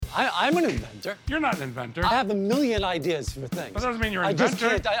I'm an inventor. You're not an inventor. I have a million ideas for things. That doesn't mean you're an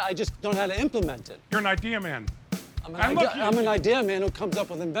inventor. I just don't know how to implement it. You're an idea man. I'm an idea man who comes up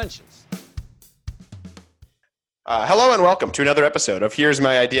with inventions. Hello and welcome to another episode of Here's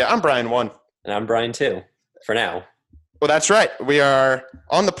My Idea. I'm Brian 1. And I'm Brian 2, for now. Well, that's right. We are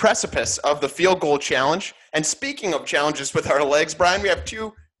on the precipice of the field goal challenge. And speaking of challenges with our legs, Brian, we have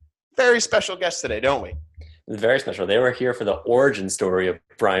two very special guests today, don't we? Very special. They were here for the origin story of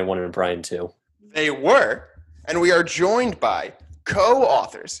Brian 1 and Brian 2. They were. And we are joined by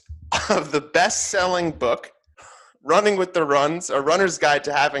co-authors of the best-selling book, Running with the Runs, A Runner's Guide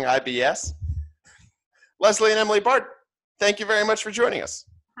to Having IBS, Leslie and Emily Bart. Thank you very much for joining us.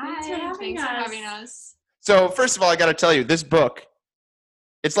 Hi, thanks for having us. So first of all, I got to tell you, this book,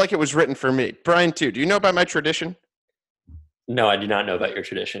 it's like it was written for me. Brian, too, do you know about my tradition? No, I do not know about your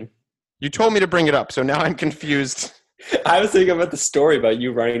tradition. You told me to bring it up, so now I'm confused. I was thinking about the story about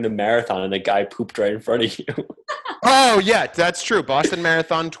you running the marathon and the guy pooped right in front of you. Oh, yeah, that's true. Boston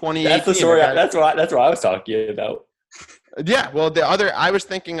Marathon 2018. That's the story. That's what I was talking about. Yeah, well, the other I was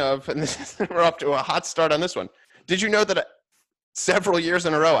thinking of, and we're up to a hot start on this one. Did you know that several years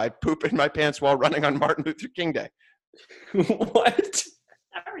in a row I poop in my pants while running on Martin Luther King Day? What?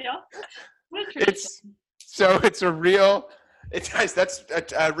 Not real. What a tradition. It's a real. Guys, that's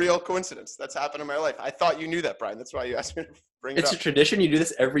a real coincidence. That's happened in my life. I thought you knew that, Brian. That's why you asked me to bring it up. It's a tradition? You do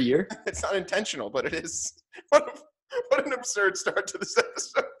this every year? It's not intentional, but it is. What an absurd start to this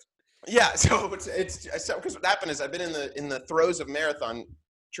episode. Yeah, so it's because what happened is I've been in the throes of marathon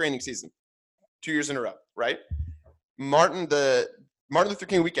training season 2 years in a row, right? Martin Luther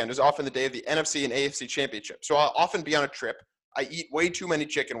King weekend is often the day of the NFC and AFC championship. So I'll often be on a trip. I eat way too many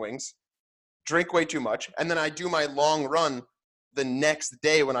chicken wings, drink way too much, and then I do my long run the next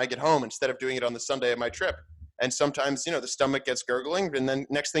day when I get home instead of doing it on the Sunday of my trip. And sometimes, the stomach gets gurgling, and then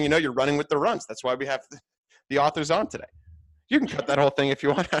next thing you know, you're running with the runs. That's why we have the authors on today. You can cut that whole thing if you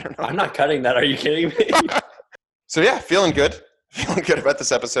want. I don't know. I'm not cutting that. Are you kidding me? So yeah, feeling good. Feeling good about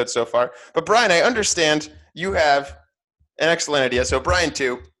this episode so far. But Brian, I understand you have an excellent idea. So Brian,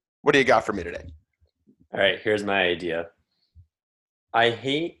 too, what do you got for me today? All right, here's my idea.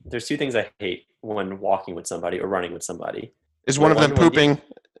 There's two things I hate when walking with somebody or running with somebody. Is one of them pooping?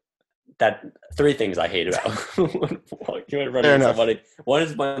 Three things I hate about when running with somebody. One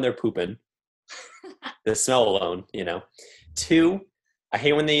is when they're pooping. The smell alone, Two, I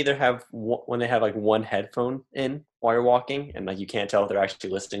hate when they have like one headphone in while you're walking and like you can't tell if they're actually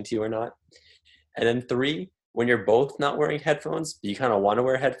listening to you or not. And then three, when you're both not wearing headphones, but you kind of want to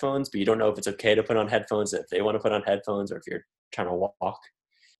wear headphones, but you don't know if it's okay to put on headphones, if they want to put on headphones, or if you're trying to walk.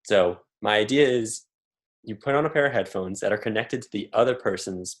 So my idea is you put on a pair of headphones that are connected to the other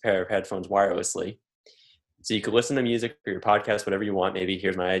person's pair of headphones wirelessly. So you could listen to music for your podcast, whatever you want. Maybe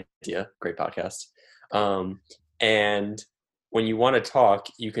Here's My Idea. Great podcast. And when you want to talk,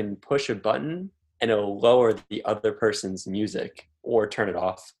 you can push a button and it'll lower the other person's music or turn it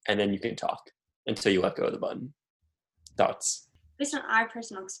off. And then you can talk until you let go of the button. Thoughts? Based on our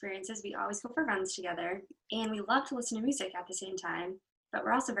personal experiences, we always go for runs together, and we love to listen to music at the same time, but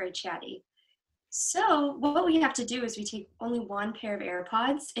we're also very chatty. So what we have to do is we take only one pair of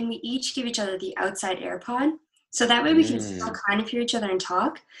AirPods, and we each give each other the outside AirPod, so that way we can still kind of hear each other and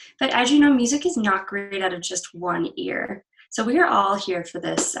talk. But as you know, music is not great out of just one ear. So we are all here for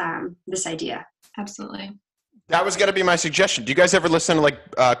this idea. Absolutely. That was going to be my suggestion. Do you guys ever listen to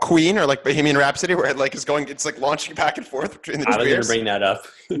like Queen or like Bohemian Rhapsody where it's like launching back and forth between the two ears? I was going to bring that up.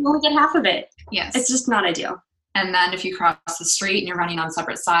 You only get half of it. Yes. It's just not ideal. And then if you cross the street and you're running on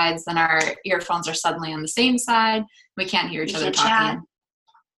separate sides, then our earphones are suddenly on the same side. We can't hear each other talking.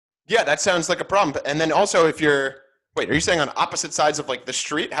 Yeah, that sounds like a problem. And then also are you saying on opposite sides of like the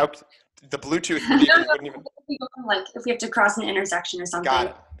street? How the Bluetooth wouldn't even... Like if we have to cross an intersection or something. Got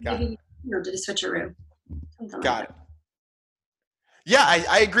it. Maybe do the switcheroo. Got it. Yeah,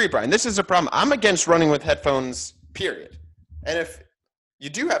 I agree, Brian. This is a problem. I'm against running with headphones, period. And if you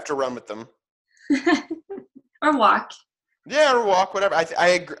do have to run with them... Or walk. Yeah, or walk, whatever. I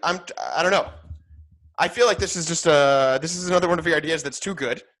agree. I don't know. I feel like this is another one of your ideas that's too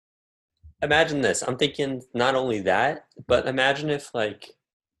good. Imagine this. I'm thinking not only that, but imagine if like,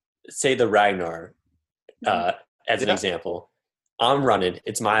 say the Ragnar, as an example. I'm running.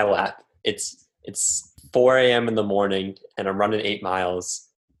 It's my lap. It's 4 a.m. in the morning, and I'm running 8 miles.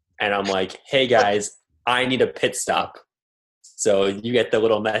 And I'm like, hey guys, I need a pit stop. So you get the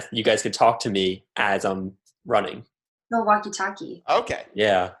little mess. You guys can talk to me as I'm running. No walkie-talkie. Okay.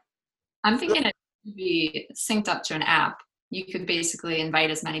 Yeah. I'm thinking it should be synced up to an app. You could basically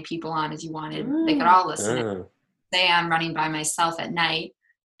invite as many people on as you wanted. They could all listen. Say I'm running by myself at night,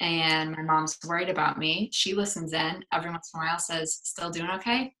 and my mom's worried about me. She listens in every once in a while, says, "Still doing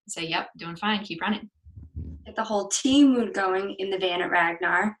okay?" I say, "Yep, doing fine. Keep running." Get the whole team mood going in the van at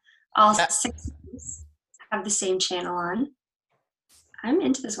Ragnar. All 6 of us have the same channel on. I'm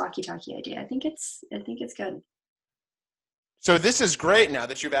into this walkie-talkie idea. I think it's good. So this is great now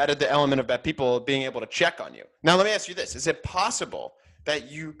that you've added the element of that people being able to check on you. Now let me ask you this. Is it possible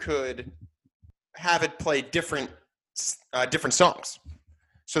that you could have it play different songs?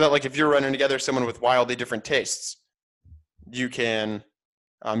 So that like if you're running together someone with wildly different tastes, you can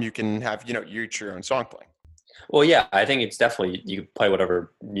have, your own song playing. Well, yeah, I think it's definitely, you can play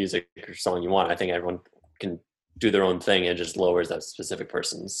whatever music or song you want. I think everyone can do their own thing and just lowers that specific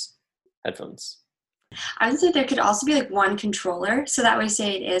person's headphones. I would say there could also be like one controller. So that way,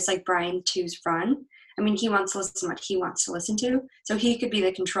 say it is like Brian 2's run. I mean, he wants to listen to what he wants to listen to. So he could be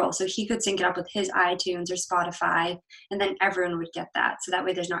the control. So he could sync it up with his iTunes or Spotify, and then everyone would get that. So that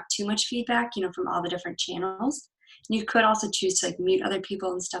way there's not too much feedback, from all the different channels. And you could also choose to like mute other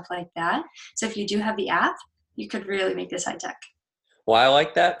people and stuff like that. So if you do have the app, you could really make this high tech. Well, I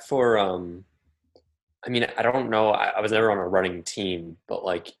like that for, I mean, I don't know. I was never on a running team, but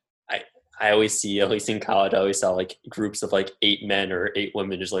like, I always see, at least in college, I always saw like groups of like 8 men or 8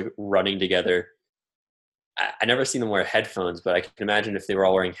 women just like running together. I never seen them wear headphones, but I can imagine if they were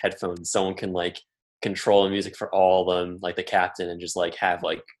all wearing headphones, someone can like control the music for all of them, like the captain, and just like have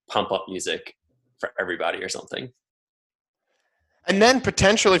like pump up music for everybody or something. And then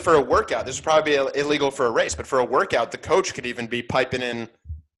potentially for a workout, this would probably be illegal for a race, but for a workout, the coach could even be piping in,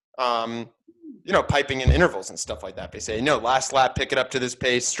 piping in intervals and stuff like that. They say, no, last lap, pick it up to this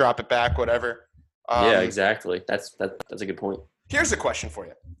pace, drop it back, whatever. Yeah, exactly. That's a good point. Here's a question for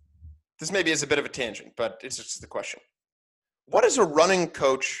you. This maybe is a bit of a tangent, but it's just the question. What does a running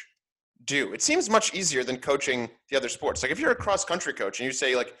coach do? It seems much easier than coaching the other sports. Like if you're a cross-country coach and you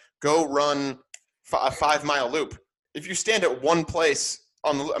say, like, go run a 5-mile loop, if you stand at one place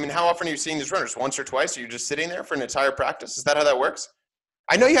how often are you seeing these runners? Once or twice? Are you just sitting there for an entire practice? Is that how that works?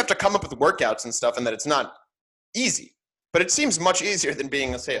 I know you have to come up with workouts and stuff and that it's not easy, but it seems much easier than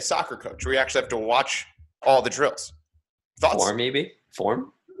being, let's say, a soccer coach where you actually have to watch all the drills. Thoughts?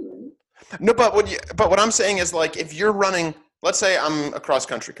 Form? No, but what I'm saying is, like, if you're running, let's say I'm a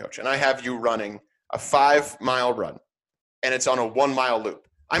cross-country coach and I have you running a 5-mile run and it's on a 1-mile loop.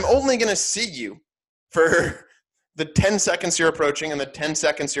 I'm only going to see you for the 10 seconds you're approaching and the 10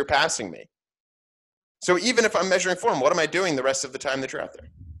 seconds you're passing me. So even if I'm measuring form, what am I doing the rest of the time that you're out there?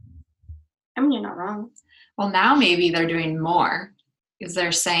 I mean, you're not wrong. Well, now maybe they're doing more because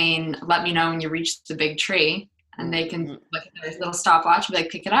they're saying, let me know when you reach the big tree. And they can look at their little stopwatch and be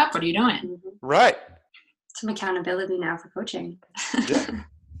like, pick it up. What are you doing? Right. Some accountability now for coaching. Yeah.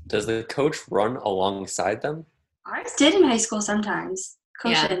 Does the coach run alongside them? Ours did in high school sometimes.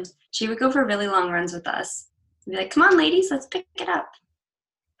 She would go for really long runs with us. Be like, come on, ladies, let's pick it up.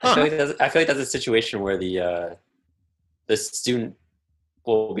 I feel like that's a situation where the student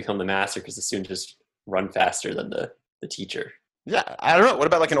will become the master because the student just run faster than the teacher. Yeah, I don't know. What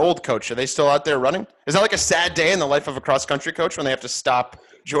about like an old coach? Are they still out there running? Is that like a sad day in the life of a cross-country coach when they have to stop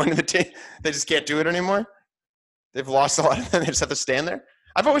joining the team? They just can't do it anymore? They've lost a lot of them. They just have to stand there?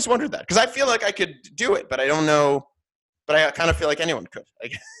 I've always wondered that because I feel like I could do it, but I don't know. But I kind of feel like anyone could.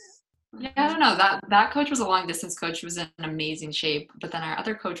 Yeah, I don't know. That coach was a long-distance coach. He was in amazing shape. But then our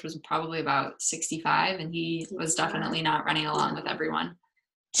other coach was probably about 65, and he was definitely not running along with everyone.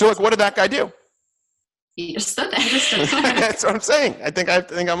 So, like, what did that guy do? He just stood there. That's what I'm saying. I think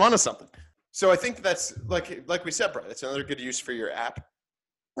I'm onto something. So I think that's like we said, Brian, that's another good use for your app.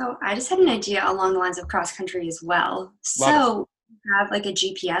 So I just had an idea along the lines of cross country as well. So you have like a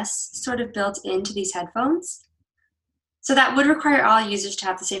GPS sort of built into these headphones. So that would require all users to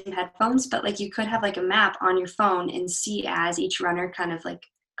have the same headphones, but like you could have like a map on your phone and see as each runner kind of like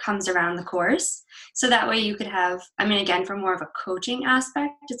comes around the course. So that way you could have, again, from more of a coaching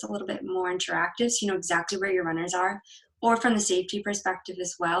aspect, it's a little bit more interactive. So you know exactly where your runners are, or from the safety perspective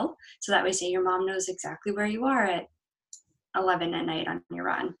as well. So that way, say your mom knows exactly where you are at 11 at night on your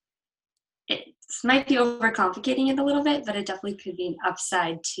run. It might be overcomplicating it a little bit, but it definitely could be an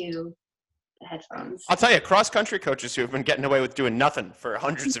upside to the headphones. I'll tell you, cross-country coaches who have been getting away with doing nothing for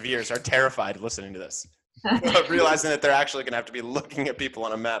hundreds of years are terrified listening to this. But realizing that they're actually going to have to be looking at people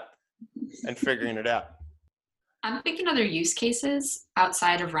on a map and figuring it out. I'm thinking other use cases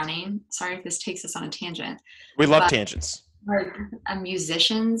outside of running. Sorry if this takes us on a tangent. We love tangents. Like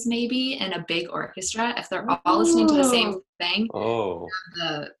musicians maybe in a big orchestra, if they're all listening to the same thing.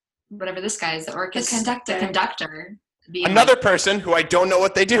 Whatever this guy is, the orchestra, the conductor. Another person who I don't know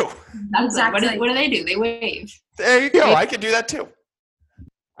what they do. Exactly. What do they do? They wave. There you go. I could do that too.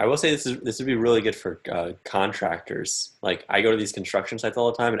 I will say this would be really good for contractors. Like I go to these construction sites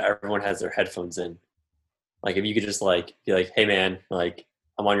all the time, and everyone has their headphones in. Like if you could just like be like, "Hey man, like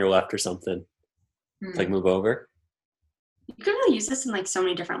I'm on your left" or something, to, like move over. You could really use this in like so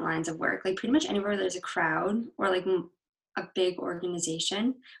many different lines of work. Like pretty much anywhere there's a crowd or like a big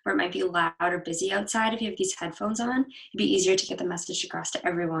organization where it might be loud or busy outside. If you have these headphones on, it'd be easier to get the message across to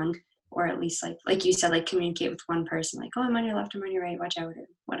everyone, or at least like you said, like communicate with one person. Like, oh, I'm on your left, I'm on your right. Watch out, or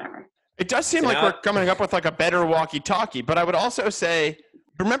whatever. It does seem like we're coming up with like a better walkie-talkie, but I would also say,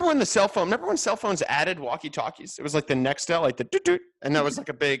 remember when cell phones added walkie-talkies? It was like the Nextel, like the doot, and that was like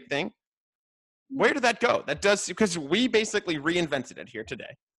a big thing. Where did that go? That does, because we basically reinvented it here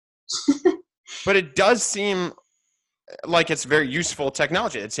today. But it does seem like it's very useful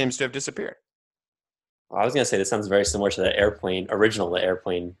technology. It seems to have disappeared. I was going to say this sounds very similar to the original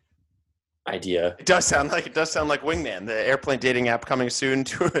airplane idea. It does sound like Wingman, the airplane dating app coming soon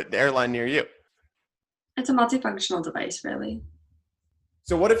to an airline near you. It's a multifunctional device, really.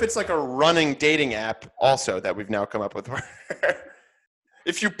 So what if it's like a running dating app also that we've now come up with?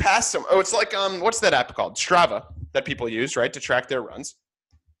 If you pass it's like what's that app called? Strava, that people use, right, to track their runs.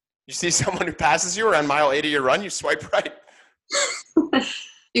 You see someone who passes you around mile 8 of your run, you swipe right.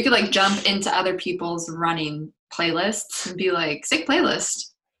 You could like jump into other people's running playlists and be like, sick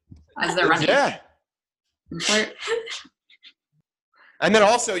playlist as they're running. Yeah. And then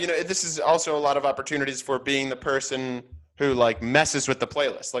also, this is also a lot of opportunities for being the person who like messes with the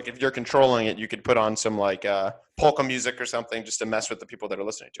playlist. Like if you're controlling it, you could put on some like polka music or something just to mess with the people that are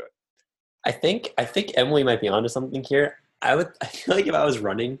listening to it. I think Emily might be onto something here. I feel like if I was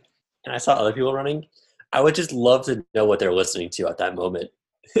running and I saw other people running, I would just love to know what they're listening to at that moment.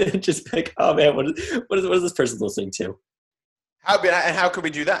 Just like, oh man, what is this person listening to? How could we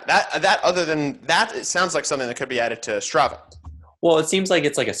do that? That other than that, it sounds like something that could be added to Strava. Well, it seems like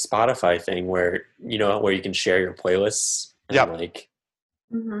it's like a Spotify thing where where you can share your playlists. Yeah. Like,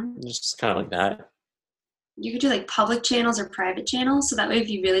 just kind of like that. You could do like public channels or private channels, so that way if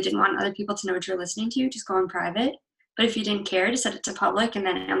you really didn't want other people to know what you're listening to, just go on private. But if you didn't care, just set it to public, and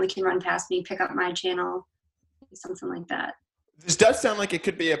then Emily can run past me, pick up my channel, something like that. This does sound like it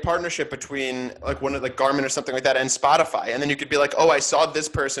could be a partnership between like one of like Garmin or something like that and Spotify. And then you could be like, oh, I saw this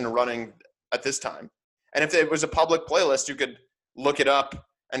person running at this time. And if it was a public playlist, you could look it up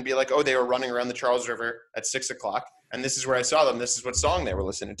and be like, oh, they were running around the Charles River at 6:00. And this is where I saw them. This is what song they were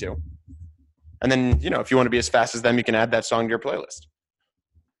listening to. And then, if you want to be as fast as them, you can add that song to your playlist.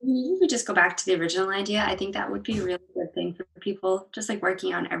 You could just go back to the original idea. I think that would be a really good thing for people just like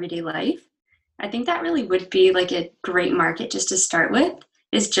working on everyday life. I think that really would be like a great market just to start with,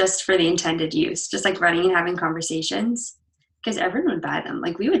 is just for the intended use, just like running and having conversations, because everyone would buy them.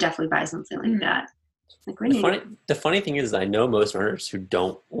 Like we would definitely buy something like that. Like the funny thing is I know most runners who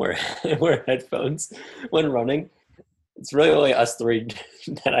don't wear headphones when running. It's really only us three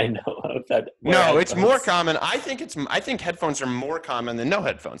that I know of that. No, it's more common. I think headphones are more common than no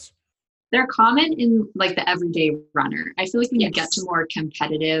headphones. They're common in like the everyday runner. I feel like when you get to more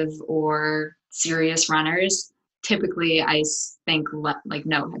competitive or serious runners, typically I think like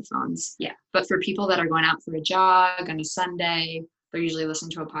no headphones. Yeah. But for people that are going out for a jog on a Sunday, they're usually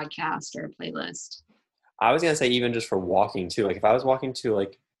listening to a podcast or a playlist. I was going to say even just for walking too. Like if I was walking to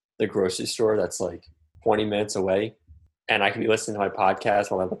like the grocery store that's like 20 minutes away, and I can be listening to my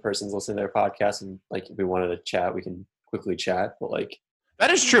podcast while the other person's listening to their podcast, and like if we wanted to chat, we can quickly chat. But like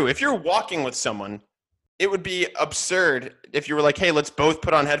that is true. If you're walking with someone, it would be absurd if you were like, hey, let's both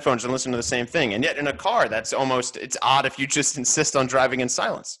put on headphones and listen to the same thing. And yet in a car, it's odd if you just insist on driving in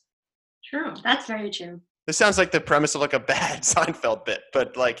silence. True. That's very true. This sounds like the premise of like a bad Seinfeld bit,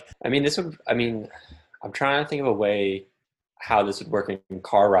 but like. I'm trying to think of a way how this would work in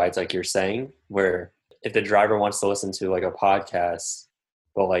car rides, like you're saying, where if the driver wants to listen to like a podcast,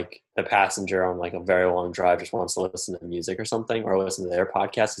 but like the passenger on like a very long drive just wants to listen to music or something, or listen to their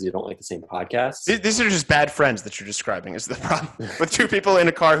podcast because you don't like the same podcast. These are just bad friends that you're describing is the problem with two people in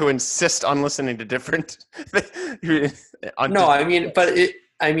a car who insist on listening to different. No, I mean, but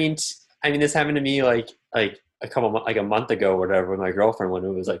this happened to me like a month ago or whatever with my girlfriend when it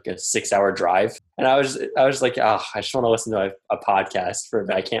was like a 6-hour drive, and I was like, I just want to listen to a podcast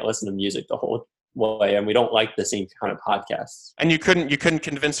but I can't listen to music the whole way, and we don't like the same kind of podcasts. And you couldn't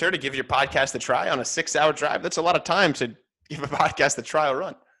convince her to give your podcast a try on a 6-hour drive? That's a lot of time to give a podcast a trial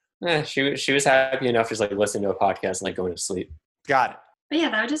run. She was happy enough just like listening to a podcast and like going to sleep. Got it. But yeah,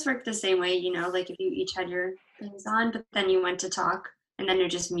 that would just work the same way, like if you each had your things on, but then you went to talk and then you're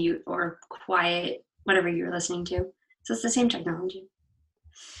just mute or quiet, whatever you were listening to. So it's the same technology.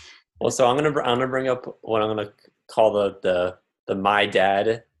 Well, so I'm gonna bring up what I'm gonna call the my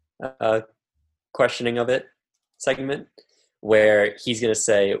dad questioning of it segment, where he's going to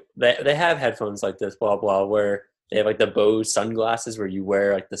say they have headphones like this, blah, blah, where they have like the Bose sunglasses where you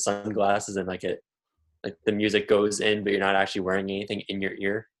wear like the sunglasses and like the music goes in, but you're not actually wearing anything in your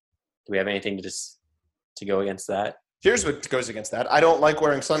ear. Do we have anything to go against that? Here's what goes against that. I don't like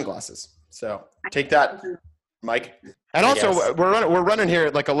wearing sunglasses. So take that, Mike. And also, we're running here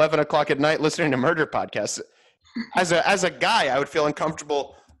at like 11 o'clock at night listening to murder podcasts. As a guy, I would feel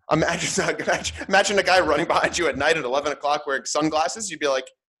uncomfortable. Imagine a guy running behind you at night at 11 o'clock wearing sunglasses. You'd be like,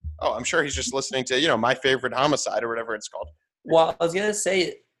 oh, I'm sure he's just listening to, My Favorite Homicide or whatever it's called. Well, I was going to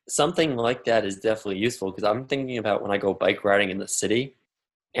say something like that is definitely useful because I'm thinking about when I go bike riding in the city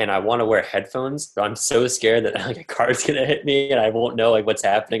and I want to wear headphones, but I'm so scared that like a car's going to hit me and I won't know like what's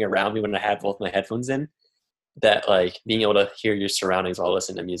happening around me when I have both my headphones in, that like being able to hear your surroundings while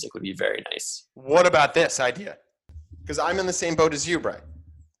listening to music would be very nice. What about this idea? Because I'm in the same boat as you, Brian.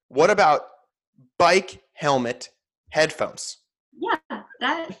 What about bike helmet headphones? Yeah,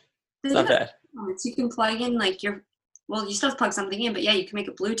 it's not bad. You can plug in like you still have to plug something in, but yeah, you can make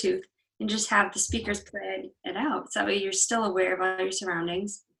it Bluetooth and just have the speakers play it out. So that way you're still aware of all your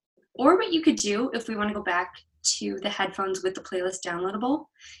surroundings. Or what you could do, if we want to go back to the headphones with the playlist downloadable,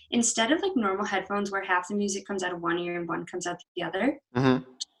 instead of like normal headphones where half the music comes out of one ear and one comes out the other, have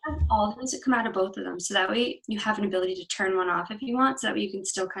all the music come out of both of them. So that way you have an ability to turn one off if you want, so that way you can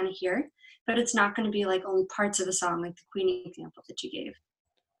still kind of hear, but it's not going to be like only parts of the song, like the Queen example that you gave.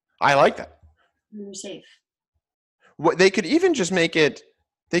 I like that. You're safe. They could even just make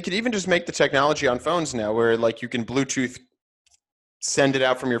the technology on phones now where like you can Bluetooth send it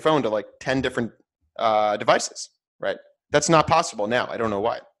out from your phone to like 10 different devices, right? That's not possible now. I don't know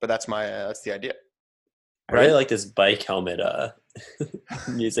why, but that's the idea. I really like this bike helmet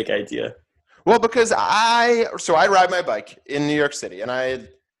music idea. Well, because I ride my bike in New York City, and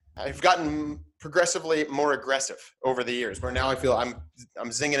I've gotten progressively more aggressive over the years, where now I feel I'm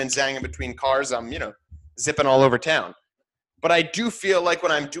zinging and zanging between cars. I'm zipping all over town. But I do feel like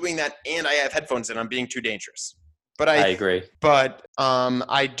when I'm doing that and I have headphones in, I'm being too dangerous. But I agree. But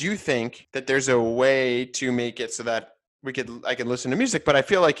I do think that there's a way to make it so that I can listen to music. But I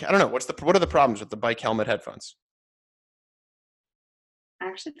feel like, I don't know, what are the problems with the bike helmet headphones? I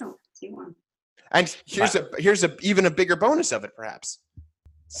actually don't see one. And here's even a bigger bonus of it, perhaps.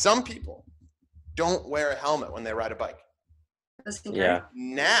 Some people don't wear a helmet when they ride a bike. Yeah.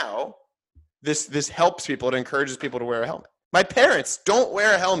 Now, this helps people. It encourages people to wear a helmet. My parents don't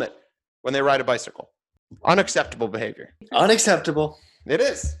wear a helmet when they ride a bicycle. Unacceptable behavior. Unacceptable. It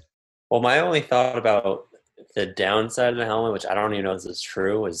is. Well, my only thought about the downside of the helmet, which I don't even know if this is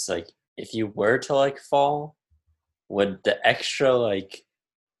true, is like if you were to like fall, would the extra like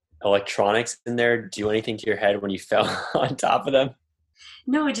electronics in there do anything to your head when you fell on top of them?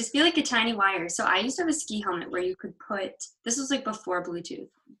 No, it'd just be like a tiny wire. So I used to have a ski helmet where you could this was like before Bluetooth,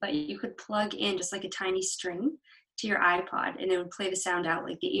 but you could plug in just like a tiny string to your iPod and it would play the sound out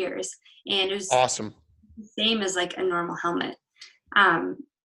like the ears. And it was awesome. The same as like a normal helmet.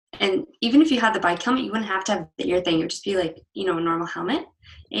 And even if you had the bike helmet, you wouldn't have to have the ear thing. It would just be like, a normal helmet.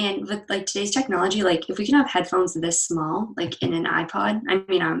 And with like today's technology, like if we can have headphones this small, like in an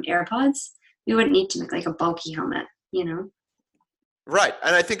AirPods, we wouldn't need to make like a bulky helmet, Right.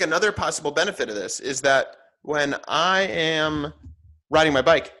 And I think another possible benefit of this is that when I am riding my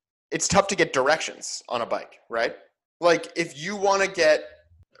bike, it's tough to get directions on a bike, right? Like if you want to get,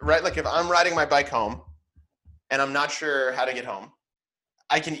 right, like if I'm riding my bike home and I'm not sure how to get home,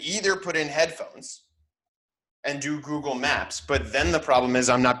 I can either put in headphones and do Google Maps, but then the problem is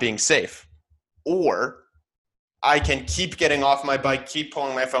I'm not being safe. Or I can keep getting off my bike, keep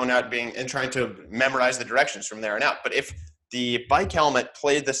pulling my phone out and trying to memorize the directions from there on out. But if the bike helmet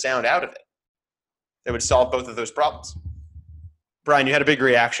played the sound out of it, that would solve both of those problems. Brian, you had a big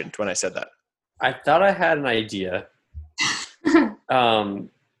reaction to when I said that. I thought I had an idea.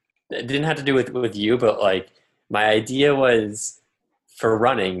 It didn't have to do with you, but like my idea was for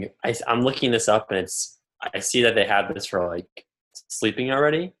running. I'm looking this up and I see that they have this for like sleeping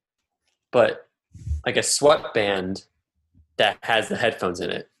already, but like a sweatband that has the headphones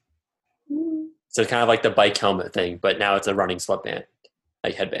in it. So kind of like the bike helmet thing, but now it's a running sweatband,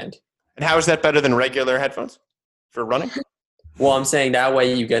 like headband. And how is that better than regular headphones for running? Well, I'm saying that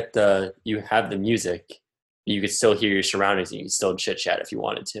way you have the music, you could still hear your surroundings and you can still chit chat if you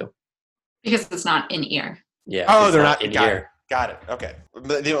wanted to. Because it's not in ear. Yeah. Oh, they're not in ear. Got it. Okay.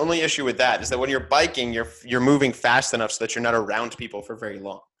 But the only issue with that is that when you're biking, you're moving fast enough so that you're not around people for very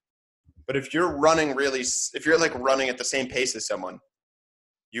long. But if you're like running at the same pace as someone,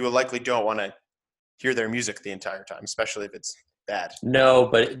 you will likely don't want to hear their music the entire time, especially if it's bad. No,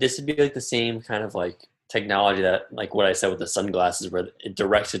 but this would be like the same kind of like technology that, like what I said with the sunglasses, where it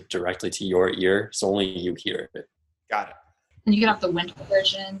directs it directly to your ear, so only you hear it. Got it. And you get off the winter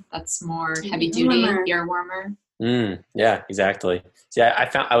version. That's more heavy duty, ear warmer. Yeah, exactly. See,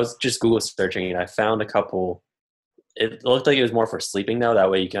 I was just Google searching it. I found a couple. It looked like it was more for sleeping though. That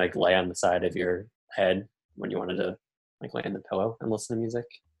way you can like lay on the side of your head when you wanted to like lay on the pillow and listen to music.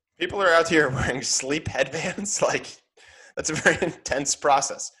 People are out here wearing sleep headbands. Like, that's a very intense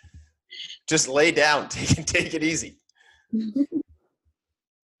process. Just lay down, take it easy.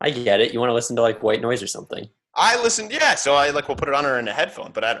 I get it. You want to listen to like white noise or something. I listened, yeah. So I like will put it on or in a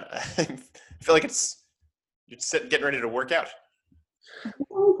headphone, but I feel like you're getting ready to work out. The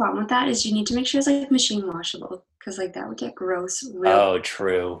only problem with that is you need to make sure it's like machine washable, because like that would get gross. Oh,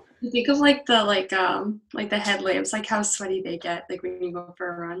 true. You think of like the headlamps, like how sweaty they get, like when you go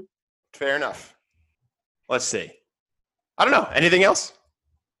for a run. Fair enough. Let's see. I don't know. Anything else?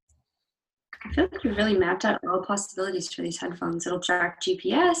 I feel like we really mapped out all possibilities for these headphones. It'll track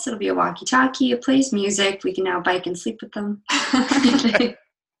GPS. It'll be a walkie-talkie. It plays music. We can now bike and sleep with them.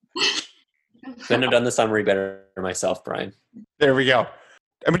 Couldn't have done the summary better myself, Brian. There we go.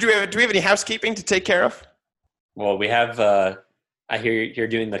 And do we have any housekeeping to take care of? Well, we have. I hear you're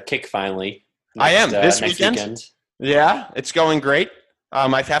doing the kick finally. I am this next weekend. Yeah, it's going great.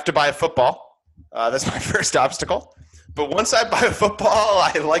 I have to buy a football. That's my first obstacle. But once I buy a football,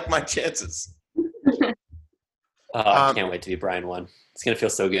 I like my chances. I can't wait to be Brian 1. It's gonna feel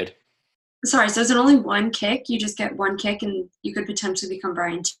so good. Sorry, so is it only one kick? You just get one kick, and you could potentially become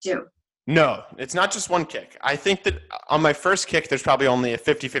Brian 2. No, it's not just one kick. I think that on my first kick, there's probably only a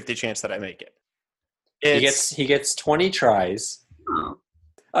 50-50 chance that I make it. He gets 20 tries. Oh.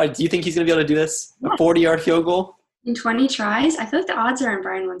 Do you think he's going to be able to do this? A 40-yard field goal? In 20 tries? I feel like the odds are in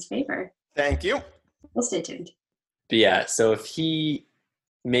Brian 1's favor. Thank you. We'll stay tuned. But yeah, so if he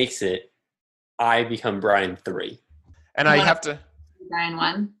makes it, I become Brian 3. And I have to... Brian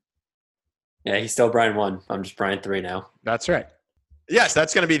 1? Yeah, he's still Brian 1. I'm just Brian 3 now. That's right. Yes,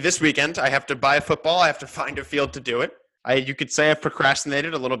 that's going to be this weekend. I have to buy a football. I have to find a field to do it. You could say I've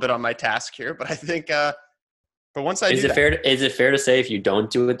procrastinated a little bit on my task here, but I think but once I is it fair to say if you don't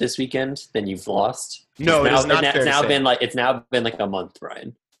do it this weekend, then you've lost? No, it is not fair to say. It's now been like a month,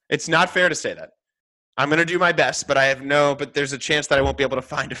 Brian. It's not fair to say that. I'm going to do my best, but there's a chance that I won't be able to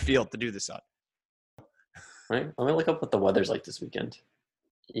find a field to do this on. Right. Let me look up what the weather's like this weekend.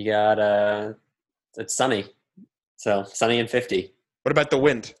 You got it's sunny. So sunny and 50. What about the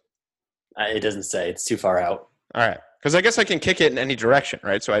wind? It doesn't say. It's too far out. All right. Because I guess I can kick it in any direction,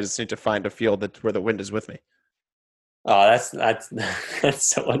 right? So I just need to find a field where the wind is with me. Oh, that's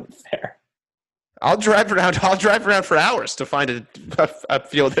so unfair. I'll drive around for hours to find a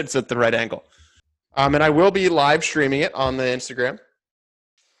field that's at the right angle. And I will be live streaming it on the Instagram.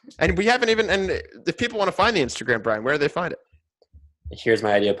 And we haven't even. And if people want to find the Instagram, Brian, where do they find it? Here's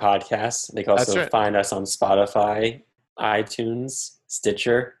My Idea podcast. They can also find us on Spotify, iTunes,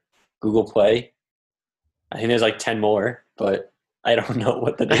 Stitcher, Google Play. I think there's like 10 more, but I don't know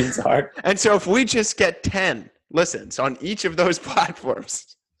what the names are. And so if we just get 10 listens on each of those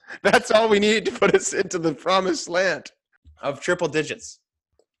platforms, that's all we need to put us into the promised land of triple digits.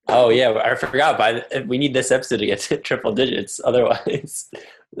 Oh yeah, I forgot. We need this episode to get to triple digits. Otherwise,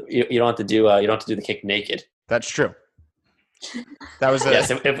 you don't have to do the kick naked. That's true. That was yes.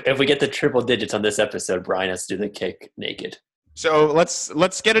 If we get the triple digits on this episode, Brian has to do the kick naked. So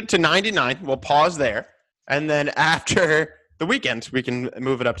let's get it to 99. We'll pause there, and then after the weekend, we can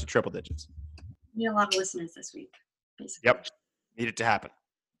move it up to triple digits. We need a lot of listeners this week, basically. Yep, need it to happen.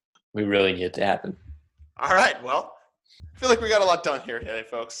 We really need it to happen. All right. Well, I feel like we got a lot done here today,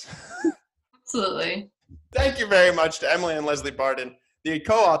 folks. Absolutely. Thank you very much to Emily and Leslie Barden, the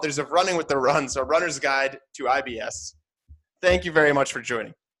co-authors of Running with the Runs, a runner's guide to IBS. Thank you very much for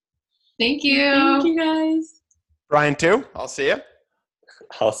joining. Thank you. Thank you, guys. Brian, too. I'll see you.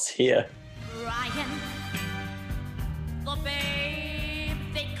 I'll see you. Brian.